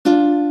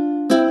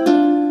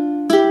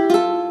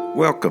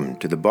Welcome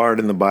to the Bard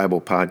in the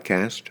Bible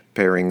podcast,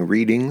 pairing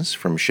readings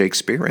from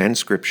Shakespeare and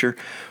Scripture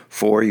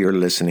for your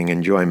listening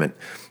enjoyment.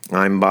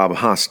 I'm Bob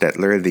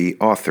Hostetler, the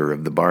author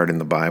of The Bard in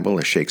the Bible,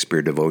 a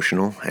Shakespeare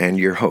devotional, and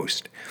your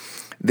host.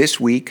 This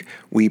week,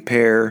 we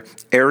pair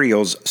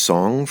Ariel's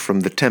song from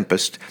the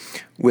Tempest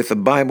with a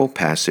Bible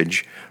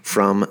passage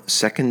from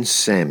 2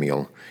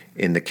 Samuel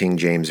in the King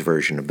James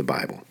Version of the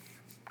Bible.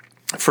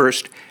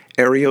 First,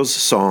 Ariel's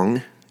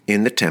song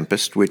in the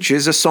Tempest, which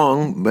is a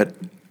song, but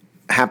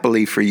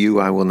happily for you,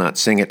 I will not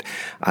sing it.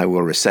 I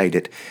will recite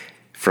it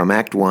from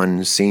Act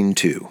 1, Scene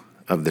 2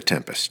 of The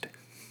Tempest.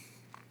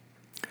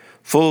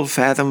 Full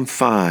fathom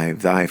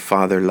 5 thy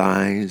father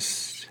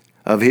lies.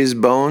 Of his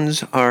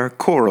bones are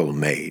coral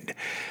made.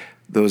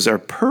 Those are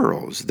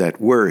pearls that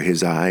were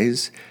his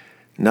eyes.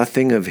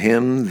 Nothing of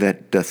him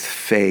that doth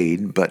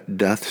fade, but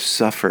doth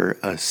suffer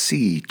a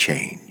sea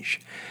change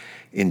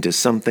into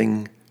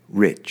something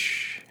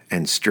rich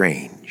and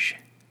strange.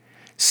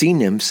 Sea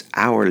nymphs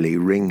hourly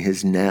ring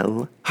his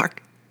knell.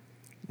 Hark!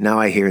 Now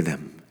I hear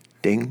them.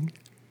 Ding,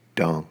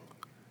 dong,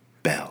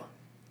 bell.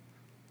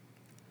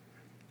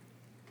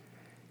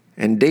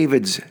 And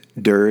David's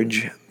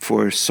dirge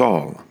for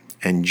Saul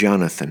and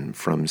Jonathan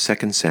from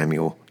 2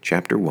 Samuel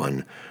chapter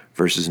 1,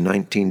 verses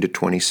 19 to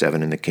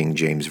 27 in the King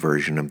James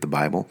Version of the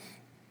Bible.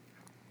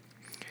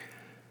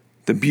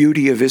 The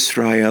beauty of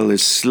Israel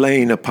is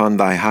slain upon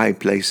thy high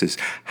places.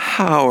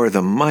 How are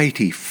the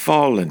mighty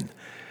fallen!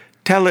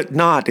 Tell it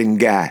not in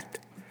Gath,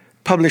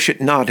 publish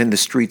it not in the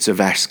streets of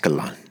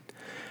Askelon,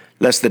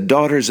 lest the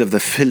daughters of the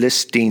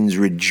Philistines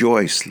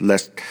rejoice,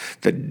 lest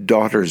the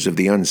daughters of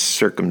the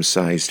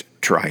uncircumcised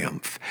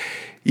triumph.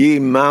 Ye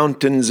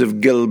mountains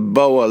of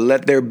Gilboa,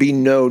 let there be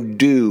no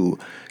dew,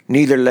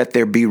 neither let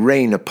there be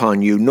rain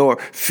upon you, nor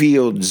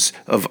fields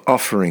of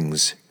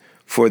offerings.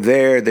 For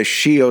there the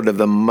shield of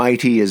the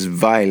mighty is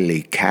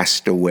vilely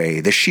cast away,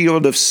 the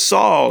shield of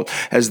Saul,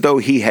 as though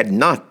he had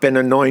not been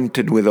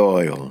anointed with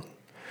oil.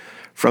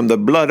 From the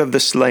blood of the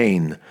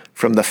slain,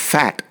 from the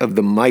fat of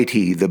the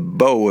mighty, the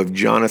bow of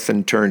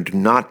Jonathan turned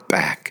not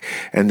back,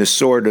 and the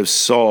sword of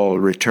Saul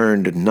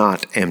returned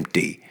not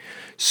empty.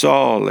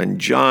 Saul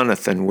and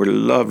Jonathan were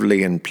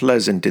lovely and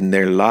pleasant in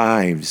their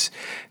lives,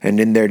 and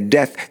in their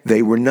death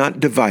they were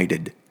not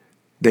divided.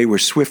 They were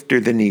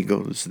swifter than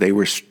eagles, they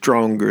were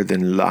stronger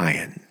than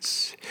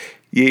lions.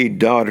 Ye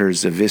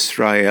daughters of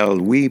Israel,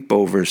 weep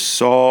over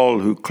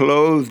Saul, who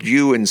clothed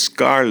you in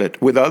scarlet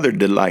with other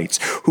delights,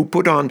 who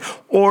put on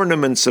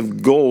ornaments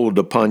of gold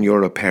upon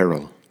your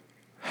apparel.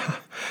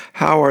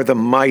 How are the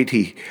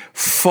mighty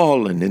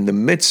fallen in the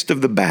midst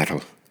of the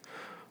battle!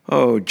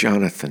 O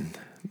Jonathan,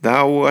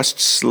 thou wast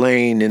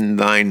slain in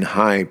thine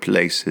high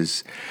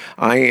places.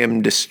 I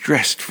am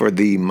distressed for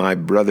thee, my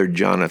brother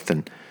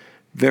Jonathan.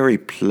 Very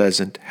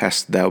pleasant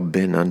hast thou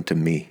been unto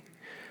me.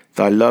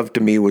 Thy love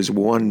to me was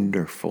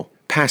wonderful,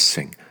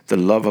 passing the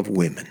love of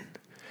women.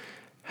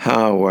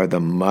 How are the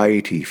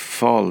mighty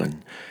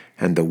fallen,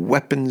 and the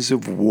weapons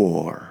of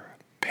war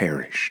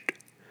perished.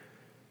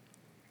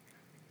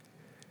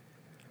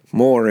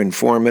 More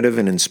informative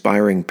and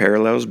inspiring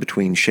parallels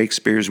between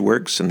Shakespeare's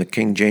works and the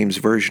King James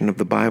Version of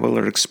the Bible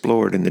are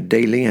explored in the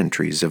daily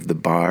entries of The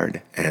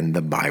Bard and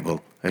the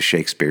Bible, a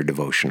Shakespeare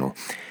devotional.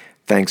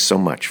 Thanks so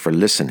much for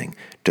listening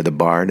to the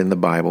Bard in the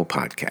Bible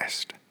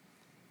podcast.